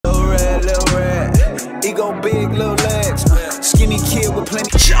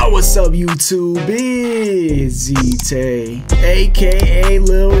plenty. Yo, what's up, YouTube? It's ZTAY, aka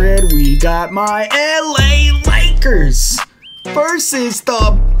Lil Red. We got my LA Lakers versus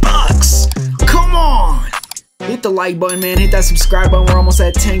the Bucks. Come on, hit the like button, man. Hit that subscribe button. We're almost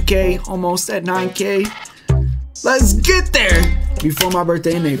at 10K, almost at 9K. Let's get there before my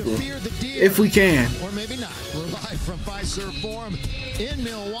birthday in April, if we can. Or maybe not. We're live from Fiserv Forum in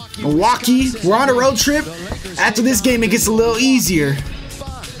Milwaukee. We're on a road trip. After this game, it gets a little easier.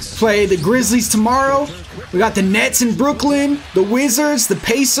 Play the Grizzlies tomorrow. We got the Nets in Brooklyn, the Wizards, the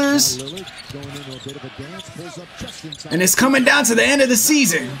Pacers. And it's coming down to the end of the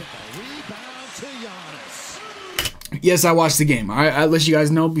season. Yes, I watched the game. I'll let you guys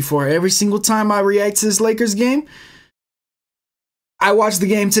know before every single time I react to this Lakers game. I watched the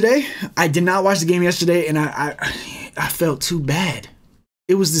game today. I did not watch the game yesterday, and I felt too bad.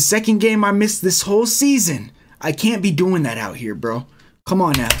 It was the second game I missed this whole season. I can't be doing that out here, bro. Come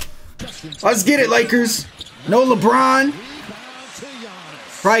on now. Let's get it, Lakers. No LeBron.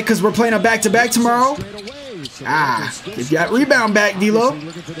 Right, because we're playing a back-to-back tomorrow. If you got rebound back, D-Lo.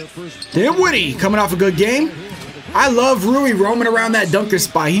 Then Woody coming off a good game. I love Rui roaming around that dunker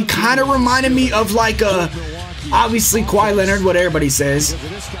spot. He kind of reminded me of like obviously Kawhi Leonard, what everybody says.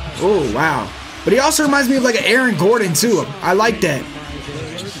 Oh, wow. But he also reminds me of like an Aaron Gordon too. I like that.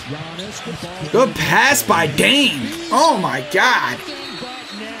 Good pass by Dame. Oh my God.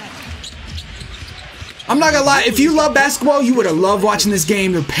 I'm not gonna lie, if you love basketball, you would have loved watching this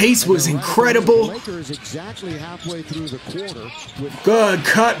game. The pace was incredible. Good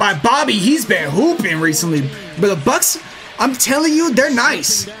cut by Bobby. He's been hooping recently. But the Bucks, I'm telling you, they're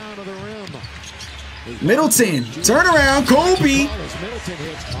nice. Middleton, turn around, Kobe.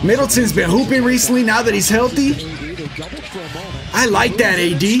 Middleton's been hooping recently now that he's healthy. I like that,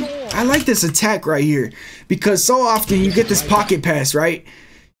 AD. I like this attack right here because so often you get this pocket pass, right?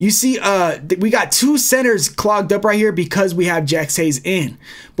 You see, we got two centers clogged up right here because we have ZTAY in.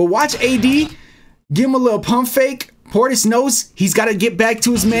 But watch AD, give him a little pump fake. Portis knows he's got to get back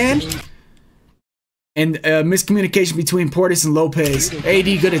to his man. And miscommunication between Portis and Lopez.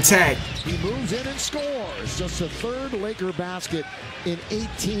 AD, good attack. He moves in and scores. Just the third Laker basket in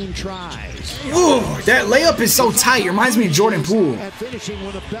 18 tries. Ooh, that layup is so tight. Reminds me of Jordan Poole.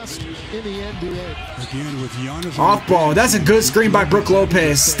 Off ball. That's a good screen by Brook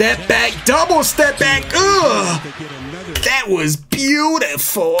Lopez. Step back, double step back. Ugh. That was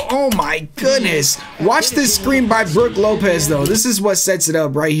beautiful. Oh my goodness. Watch this screen by Brook Lopez though. This is what sets it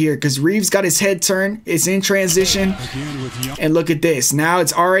up right here because Reeves got his head turned. It's in transition. And look at this. Now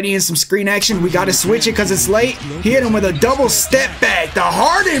it's already in some screen action. We got to switch it because it's late. He hit him with a double step back. The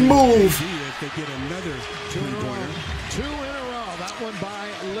Harden move.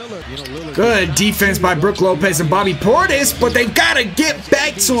 Good defense by Brook Lopez and Bobby Portis, but they got to get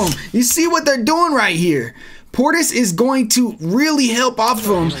back to him. You see what they're doing right here? Portis is going to really help off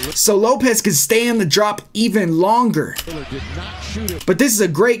of him so Lopez can stay in the drop even longer. But this is a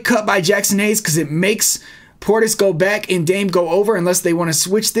great cut by Jackson Hayes because it makes Portis go back and Dame go over unless they want to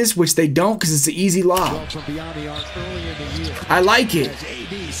switch this, which they don't because it's an easy lob. I like it.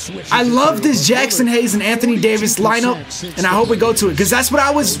 I love this Jackson Hayes and Anthony Davis lineup, and I hope we go to it because that's what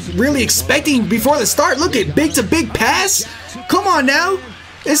I was really expecting before the start. Look at big to big pass. Come on now.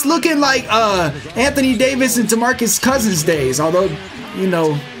 It's looking like Anthony Davis and DeMarcus Cousins days, although, you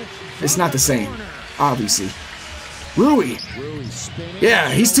know, it's not the same, obviously. Rui.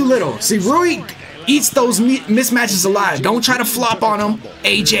 Yeah, he's too little. See, Rui eats those mismatches alive. Don't try to flop on him,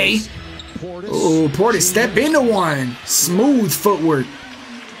 AJ. Oh, Portis, step into one. Smooth footwork.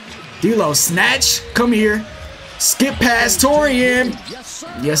 D'Lo, snatch. Come here. Skip pass, Torian.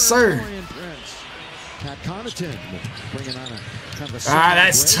 Yes, sir.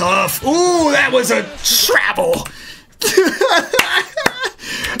 That's tough. Ooh, that was a travel.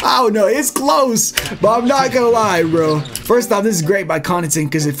 I don't know, it's close, but I'm not gonna lie, bro. First off, this is great by Connaughton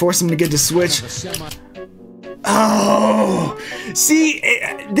because it forced him to get the switch. Oh, see,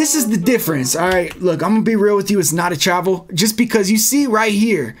 this is the difference. All right, look, I'm gonna be real with you. It's not a travel, just because you see right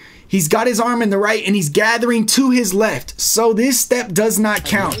here, he's got his arm in the right and he's gathering to his left. So this step does not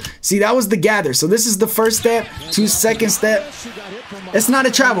count. See, that was the gather. So this is the first step, second step. It's not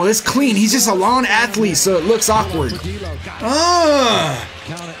a travel, it's clean. He's just a lawn athlete, so it looks awkward.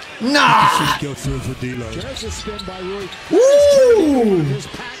 Nah. Woo!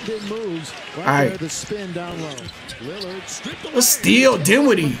 Alright. A steal,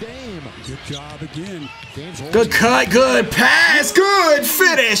 Dinwiddie. Good cut, good pass, good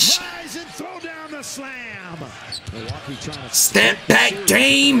finish. Step back,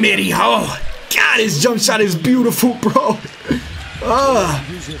 Dame, Mitty. Oh, God, his jump shot is beautiful, bro.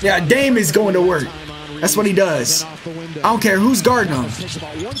 Yeah, Dame is going to work. That's what he does. I don't care who's guarding him.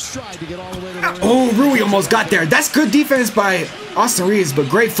 Oh, Rui almost got there. That's good defense by Austin Reeves, but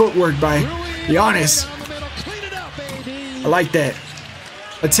great footwork by Giannis. I like that.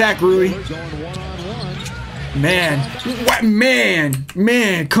 Attack, Rui. Man. What?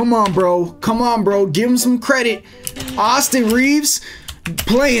 Man. Come on, bro. Come on, bro. Give him some credit. Austin Reeves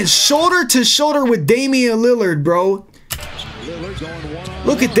playing shoulder to shoulder with Damian Lillard, bro.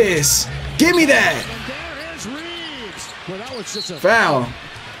 Look at this. Give me that. Foul.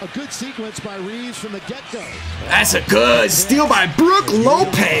 A good sequence by Reeves from the get-go. That's a good steal by Brook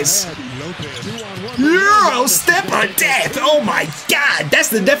Lopez. Euro step of death. Oh my God. That's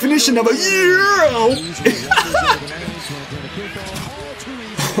the definition of a Euro.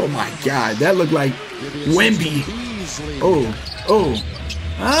 Oh my God. That looked like Wemby. Oh.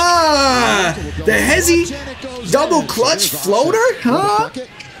 Ah, the Hezzy double clutch floater, huh?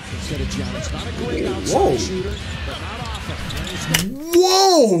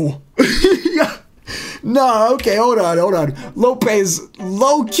 Whoa! No, okay, hold on. Lopez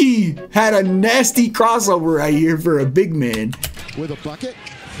low-key had a nasty crossover right here for a big man. With a bucket.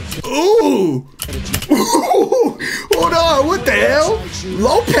 Ooh! Hold on, what the hell?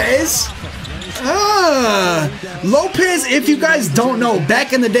 Lopez? Lopez, if you guys don't know,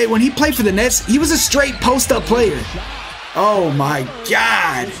 back in the day when he played for the Nets, he was a straight post-up player. Oh my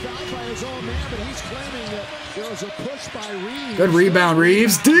God. Good rebound,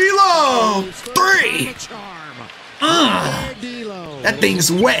 Reeves. D'Lo! 3! That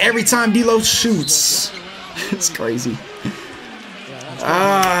thing's wet every time D'Lo shoots. It's crazy.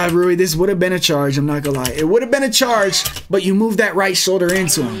 Rui, this would have been a charge. I'm not gonna lie. It would have been a charge, but you moved that right shoulder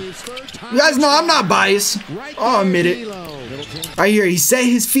into him. You guys know I'm not biased. I'll admit it. Right here, he set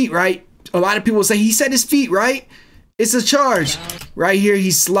his feet right. A lot of people say he set his feet right. It's a charge. Right here, he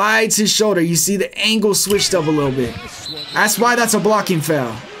slides his shoulder. You see the angle switched up a little bit. That's why that's a blocking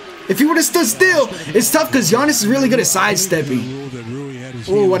foul. If he would have stood still, it's tough because Giannis is really good at sidestepping.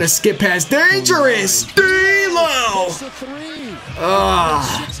 Oh, what a skip pass. Dangerous. D'Lo.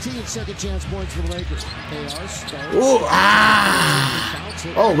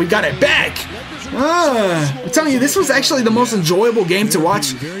 Oh, we got it back. I'm telling you, this was actually the most enjoyable game to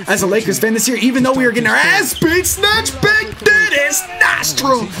watch as a Lakers fan this year, even though we were getting our ass beat. Snatch back Dennis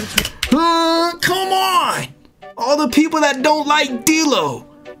nostril. Come on. All the people that don't like D'Lo.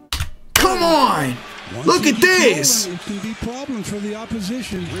 Come on. Look at this.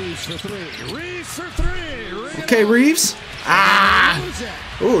 Okay, Reeves.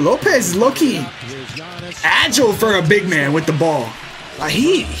 Ooh, Lopez is low-key agile for a big man with the ball.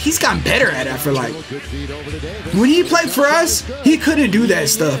 He's gotten better at it, I feel like. When he played for us, he couldn't do that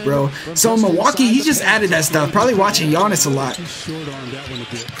stuff, bro. So in Milwaukee, he just added that stuff. Probably watching Giannis a lot.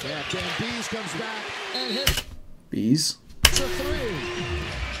 Bees.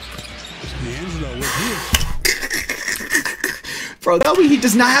 Bro, that way he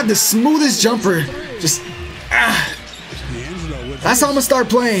does not have the smoothest jumper. Just that's how I'm gonna start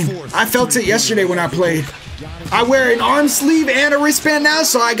playing. I felt it yesterday when I played. I wear an arm sleeve and a wristband now,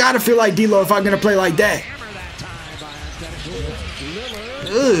 so I gotta feel like D'Lo if I'm gonna play like that.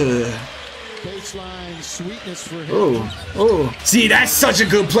 Oh. See, that's such a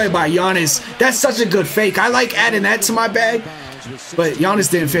good play by Giannis. That's such a good fake. I like adding that to my bag, but Giannis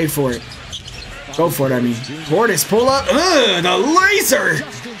didn't fake for it. Go for it, I mean. Portis, pull up. The laser.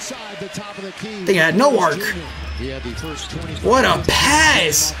 Thing had no arc. What a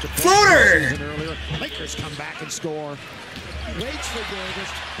pass. Floater.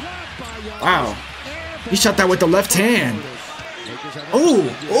 Wow. He shot that with the left hand. Oh.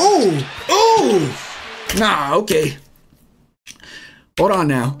 Nah, okay. Hold on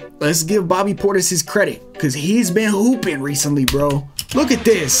now. Let's give Bobby Portis his credit, because he's been hooping recently, bro. Look at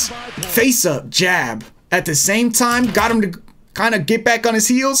this. Face up, jab. At the same time, got him to kind of get back on his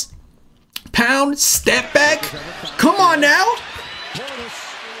heels. Pound, step back. Come on now.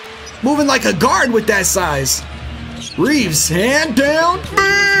 Moving like a guard with that size. Reeves, hand down,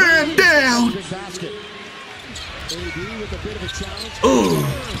 man down. Ooh.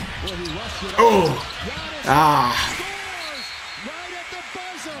 Oh.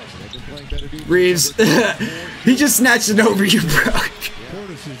 Reeves, he just snatched it over you, bro.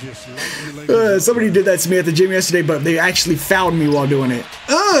 Somebody did that to me at the gym yesterday, but they actually fouled me while doing it.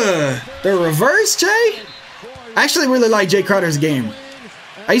 The reverse, Jay? I actually really like Jay Crowder's game.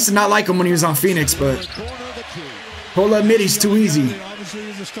 I used to not like him when he was on Phoenix, but pull up middies too easy.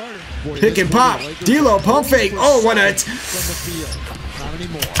 Pick and pop. D'Lo, pump fake. Oh, what a...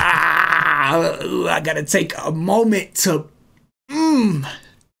 I gotta take a moment to...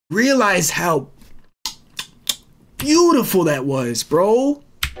 Realize how beautiful that was, bro.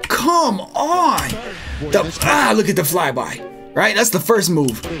 Come on. Look at the flyby. Right? That's the first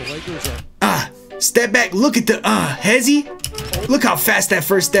move. Step back. Look at the Hezzy. Look how fast that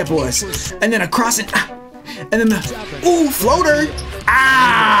first step was. And then a crossing. And then the floater.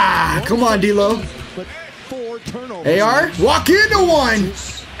 Come on, D-Lo. AR, walk into one.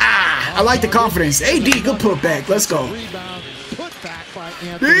 I like the confidence. AD, good putback. Let's go.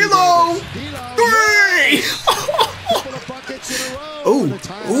 D-Lo. 3. Ooh,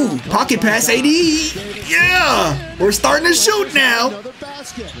 pocket pass, AD. Yeah, we're starting to shoot now.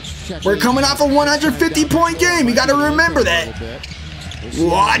 We're coming off a 150-point game. You got to remember that.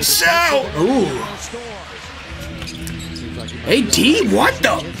 Watch out. Ooh. AD, what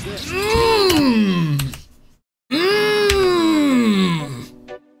the?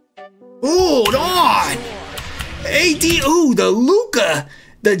 Hold on. AD, the Luka,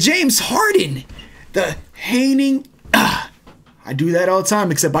 the James Harden, the Haining. I do that all the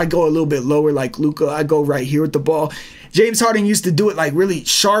time, except I go a little bit lower like Luka. I go right here with the ball. James Harden used to do it like really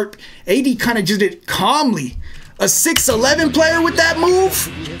sharp. AD kind of just did it calmly. A 6'11" player with that move?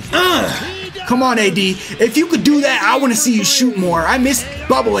 Come on, AD. If you could do that, I want to see you shoot more. I miss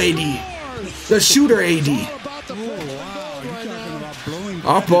Bubble AD. The shooter AD.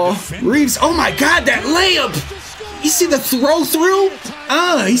 Off ball. Reeves. Oh my God, that layup. You see the throw through?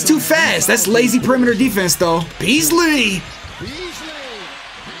 He's too fast. That's lazy perimeter defense, though. Beasley.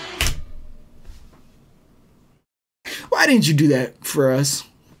 Why didn't you do that for us?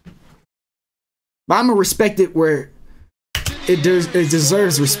 But I'm gonna respect it where it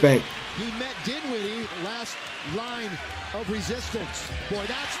deserves respect.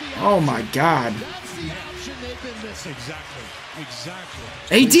 Oh my God.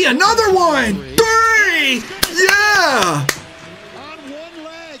 AD, another one. 3. Yeah.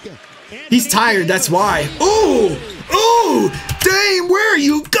 He's tired, that's why. Ooh. Dang, where are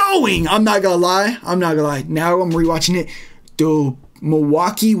you going? I'm not gonna lie. Now I'm rewatching it. Dude,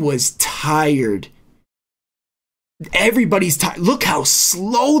 Milwaukee was tired. Everybody's tired. Look how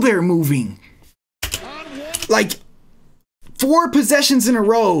slow they're moving. Like 4 possessions in a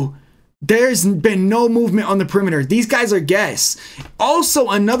row. There's been no movement on the perimeter. These guys are gas. Also,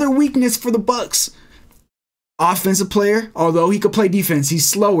 another weakness for the Bucks. Offensive player, although he could play defense, he's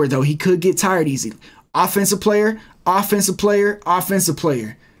slower though. He could get tired easily. Offensive player. The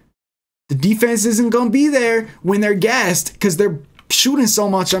defense isn't going to be there when they're gassed because they're shooting so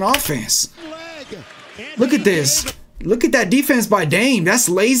much on offense. Look at this. Look at that defense by Dame. That's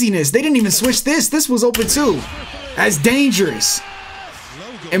laziness. They didn't even switch this. This was open too. That's dangerous.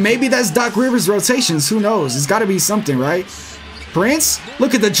 And maybe that's Doc Rivers' rotations. Who knows? It's got to be something, right? Prince,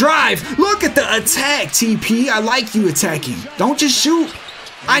 look at the drive. Look at the attack, TP. I like you attacking. Don't just shoot.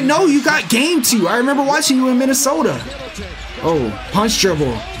 I know you got game too. I remember watching you in Minnesota. Oh, punch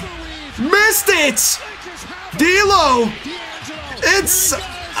dribble. Missed it. D'Lo. It's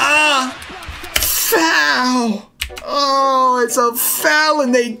a foul. Oh, it's a foul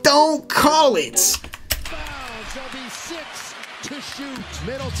and they don't call it.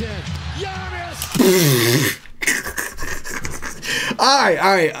 All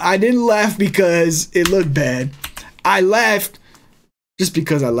right. I didn't laugh because it looked bad. I laughed just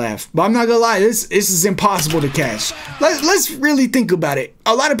because I laughed. But I'm not gonna lie, this is impossible to catch. Let's really think about it.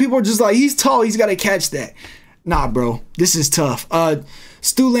 A lot of people are just like, he's tall, he's got to catch that. Nah, bro, this is tough.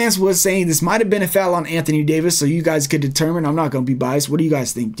 Stu Lance was saying this might have been a foul on Anthony Davis, so you guys could determine. I'm not gonna be biased. What do you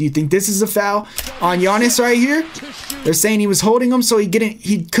guys think? Do you think this is a foul on Giannis right here? They're saying he was holding him, so he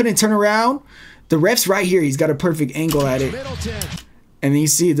couldn't turn around. The ref's right here. He's got a perfect angle at it. And then you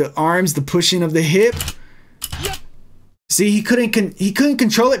see the arms, the pushing of the hip. See, he couldn't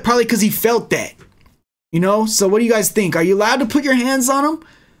control it probably because he felt that. You know? So what do you guys think? Are you allowed to put your hands on him?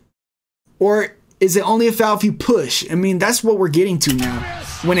 Or is it only a foul if you push? I mean, that's what we're getting to now.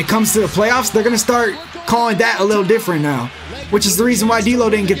 When it comes to the playoffs, they're going to start calling that a little different now. Which is the reason why D'Lo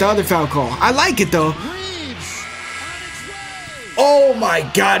didn't get the other foul call. I like it, though. Oh, my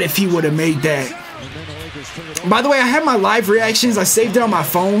God, if he would have made that. By the way, I have my live reactions. I saved it on my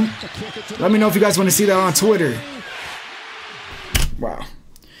phone. Let me know if you guys want to see that on Twitter. Wow.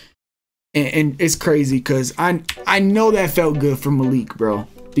 And it's crazy because I know that felt good for Malik, bro.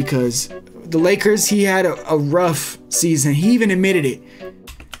 Because the Lakers, he had a rough season. He even admitted it.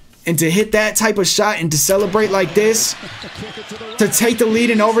 And to hit that type of shot and to celebrate like this, to take the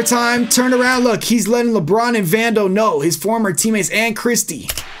lead in overtime, turn around, look, he's letting LeBron and Vando know, his former teammates, and Christie.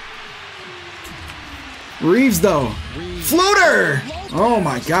 Reeves, though. Floater! Oh,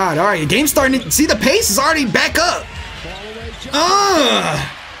 my God. All right, the game's starting to... See, the pace is already back up.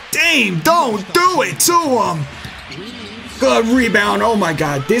 Dame, don't do it to him. Good rebound. Oh my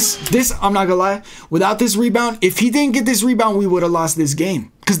God. This, I'm not gonna lie. Without this rebound, if he didn't get this rebound, we would have lost this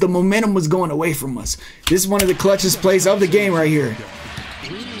game because the momentum was going away from us. This is one of the clutchest plays of the game right here.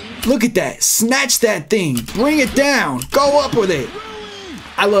 Look at that. Snatch that thing. Bring it down. Go up with it.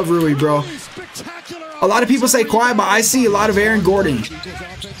 I love Rui, bro. A lot of people say Kawhi, but I see a lot of Aaron Gordon.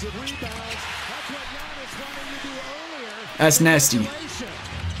 That's nasty.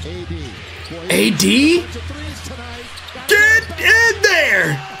 AD? Get in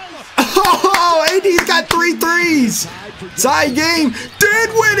there! Oh, AD's got 3 threes. Tie game.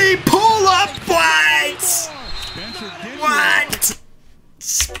 Dinwiddie pull up. What?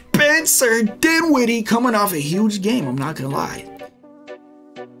 Spencer Dinwiddie coming off a huge game. I'm not gonna lie.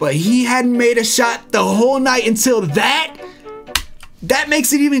 But he hadn't made a shot the whole night until that. That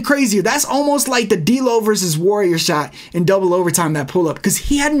makes it even crazier. That's almost like the D'Lo versus Warrior shot in double overtime, that pull-up. Because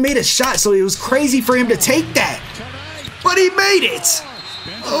he hadn't made a shot, so it was crazy for him to take that. But he made it.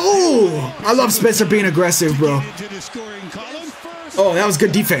 Oh, I love Spencer being aggressive, bro. Oh, that was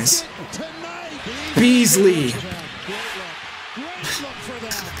good defense. Beasley.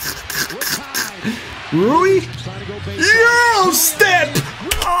 Rui? Euro step!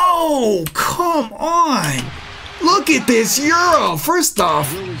 Oh, come on. Look at this Euro. First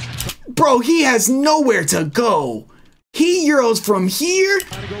off, bro, he has nowhere to go. He Euros from here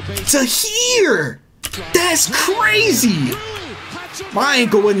to here. That's crazy. My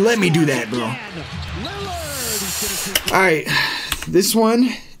ankle wouldn't let me do that, bro. All right, this one,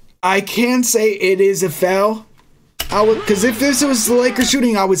 I can say it is a foul. Because if this was the Lakers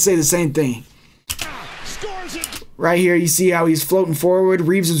shooting, I would say the same thing. Right here, you see how he's floating forward.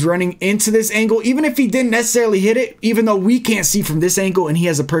 Reeves is running into this angle. Even if he didn't necessarily hit it, even though we can't see from this angle and he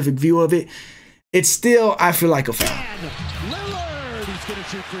has a perfect view of it, it's still, I feel like, a foul.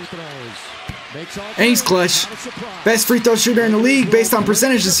 And he's clutch. Best free throw shooter in the league based on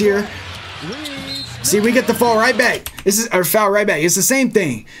percentages here. See, we get the foul right back. This is our foul right back. It's the same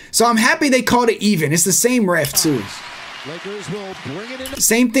thing. So I'm happy they called it even. It's the same ref too.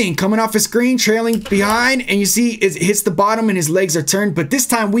 Same thing, coming off a screen, trailing behind, and you see it hits the bottom and his legs are turned, but this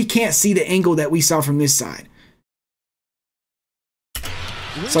time we can't see the angle that we saw from this side.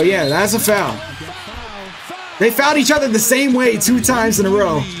 So yeah, that's a foul. They fouled each other the same way 2 times in a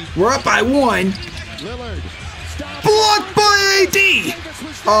row. We're up by 1. Blocked by AD!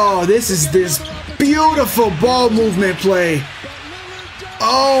 Oh, this is this beautiful ball movement play.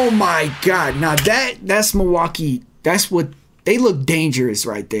 Oh my God, now that's Milwaukee. That's what, they look dangerous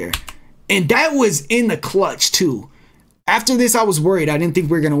right there. And that was in the clutch too. After this, I was worried. I didn't think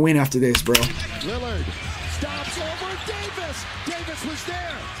we were going to win after this, bro. Lillard stops over Davis. Davis was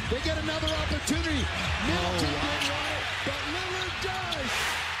there. They get another opportunity. Middleton didn't want it, but Lillard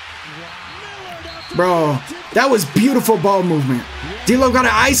does. Bro, that was beautiful ball movement. D'Lo got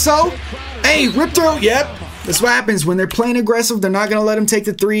an ISO. Hey, rip through. Yep. That's what happens when they're playing aggressive. They're not going to let him take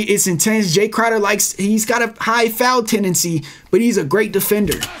the 3. It's intense. Jay Crowder he's got a high foul tendency, but he's a great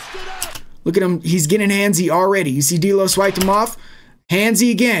defender. Look at him. He's getting handsy already. You see D'Lo swiped him off. Handsy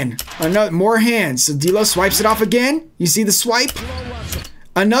again. More hands. So D'Lo swipes it off again. You see the swipe?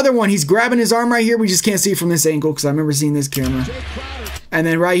 Another one. He's grabbing his arm right here. We just can't see it from this angle because I remember seeing this camera. And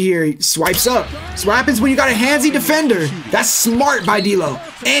then right here, he swipes up. So what happens when you got a handsy defender? That's smart by D'Lo.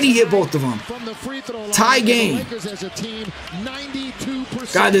 And he hit both of them. Tie game.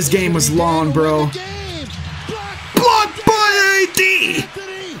 God, this game was long, bro. Blocked by AD.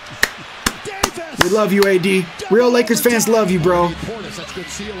 We love you, AD. Real Lakers fans love you, bro.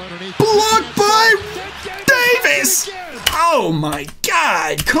 Blocked by Davis. Oh my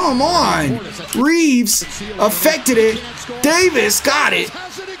God, come on. Reeves affected it. Davis got it.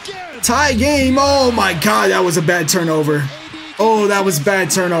 Tie game. Oh my God, that was a bad turnover. Oh, that was bad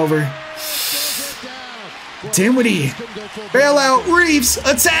turnover. Dinwiddie. Bailout. Reeves.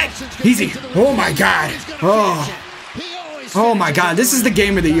 Attack. Easy. Oh my God. Oh my God. This is the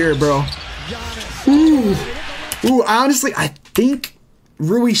game of the year, bro. Ooh. Honestly, I think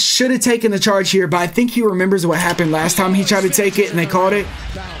Rui should have taken the charge here, but I think he remembers what happened last time he tried to take it and they called it.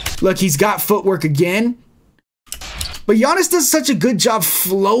 Look, he's got footwork again. But Giannis does such a good job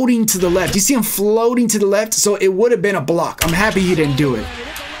floating to the left. You see him floating to the left, so it would have been a block. I'm happy he didn't do it.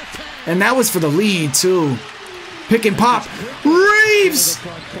 And that was for the lead, too. Pick and pop. Reeves! 3!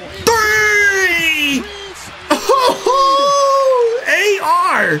 Oh,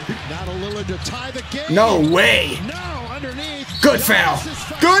 AR! No way. Good foul.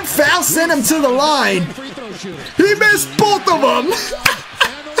 Good foul. Send him to the line. He missed both of them.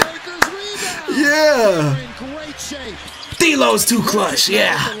 Yeah. D'Lo's too clutch.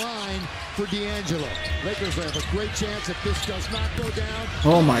 Yeah. For D'Angelo. Lakers have a great chance if this does not go down.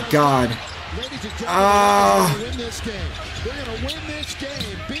 Oh my God. Ladies and gentlemen, they're going to win this game. They're going to win this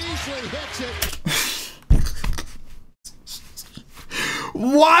game. Beasley hits it.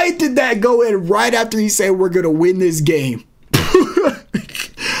 Why did that go in right after he said we're going to win this game?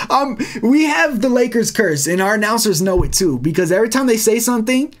 We have the Lakers curse, and our announcers know it too, because every time they say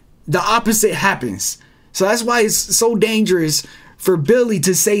something, the opposite happens. So that's why it's so dangerous for Billy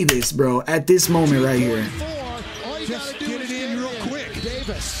to say this, bro, at this moment right here. Just get it in real quick.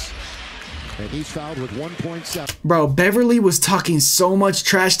 Davis. And he's fouled with 1.7. Bro, Beverly was talking so much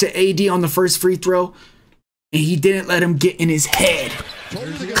trash to AD on the first free throw, and he didn't let him get in his head.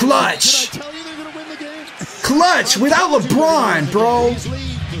 Clutch. Clutch without LeBron, bro.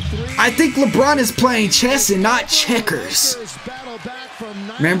 I think LeBron is playing chess and not checkers.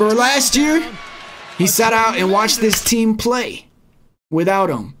 Remember last year? He sat out and watched this team play without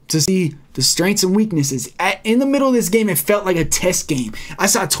him to see the strengths and weaknesses. In the middle of this game, it felt like a test game. I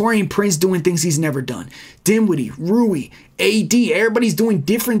saw Taurean Prince doing things he's never done. Dinwiddie, Rui, AD, everybody's doing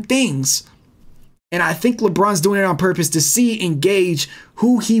different things. And I think LeBron's doing it on purpose to see and gauge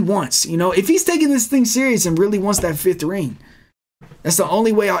who he wants. You know, if he's taking this thing serious and really wants that 5th ring, that's the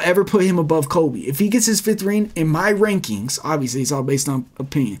only way I'll ever put him above Kobe. If he gets his 5th ring in my rankings, obviously it's all based on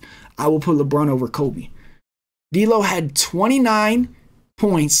opinion, I will put LeBron over Kobe. D'Lo had 29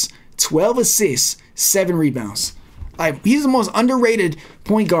 points, 12 assists, 7 rebounds. Like, he's the most underrated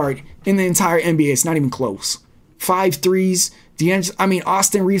point guard in the entire NBA. It's not even close. 5 threes.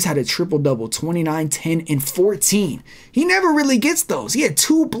 Austin Reeves had a triple-double, 29, 10, and 14. He never really gets those. He had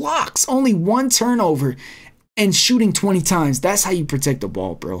 2 blocks, only 1 turnover, and shooting 20 times. That's how you protect the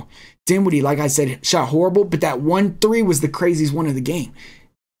ball, bro. Dinwiddie, like I said, shot horrible, but that 1-3 was the craziest one of the game.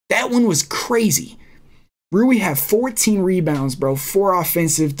 That one was crazy. Rui had 14 rebounds, bro. 4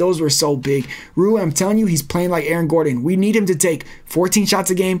 offensive. Those were so big. Rui, I'm telling you, he's playing like Aaron Gordon. We need him to take 14 shots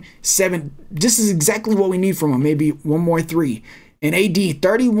a game, 7. This is exactly what we need from him. Maybe 1 more 3. And AD,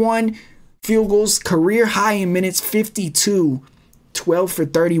 31 field goals, career high in minutes, 52, 12 for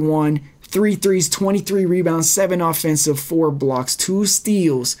 31, 3 threes, 23 rebounds, 7 offensive, 4 blocks, 2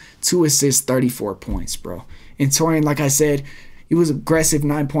 steals, 2 assists, 34 points, bro. And Taurean, like I said, he was aggressive,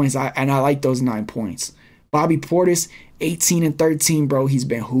 9 points, and I like those 9 points. Bobby Portis, 18 and 13, bro. He's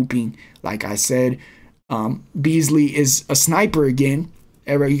been hooping, like I said. Beasley is a sniper again.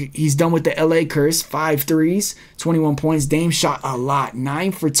 He's done with the LA curse. 5 threes, 21 points. Dame shot a lot.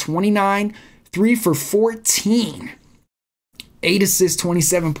 9 for 29, 3 for 14. 8 assists,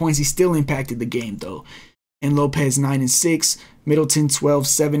 27 points. He still impacted the game, though. And Lopez, 9 and 6. Middleton, 12,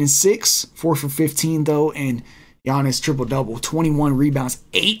 7 and 6. 4 for 15, though. And Giannis, triple-double, 21 rebounds,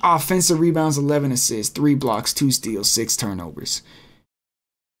 8 offensive rebounds, 11 assists, 3 blocks, 2 steals, 6 turnovers.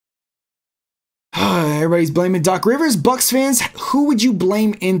 Everybody's blaming Doc Rivers. Bucks fans, who would you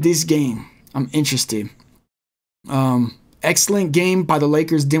blame in this game? I'm interested. Excellent game by the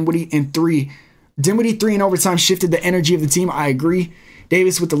Lakers. Dinwiddie in 3. Dinwiddie 3 in overtime shifted the energy of the team. I agree.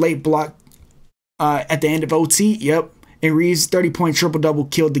 Davis with the late block at the end of OT. Yep. And Reeves, 30-point triple-double,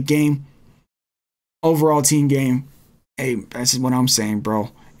 killed the game. Overall team game. Hey, that's what I'm saying,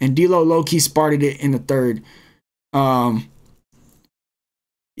 bro. And D'Lo low-key started it in the 3rd.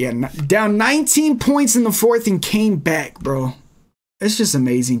 Down 19 points in the 4th and came back, bro. It's just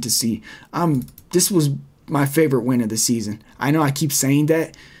amazing to see. This was my favorite win of the season. I know I keep saying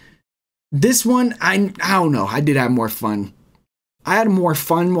that. This one, I don't know. I did have more fun. I had more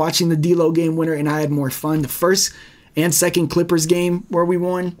fun watching the D'Lo game winner, and I had more fun the 1st and 2nd Clippers game where we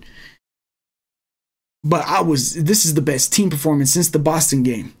won. But this is the best team performance since the Boston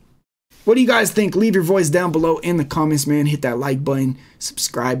game. What do you guys think? Leave your voice down below in the comments, man. Hit that like button,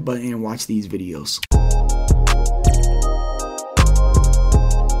 subscribe button, and watch these videos.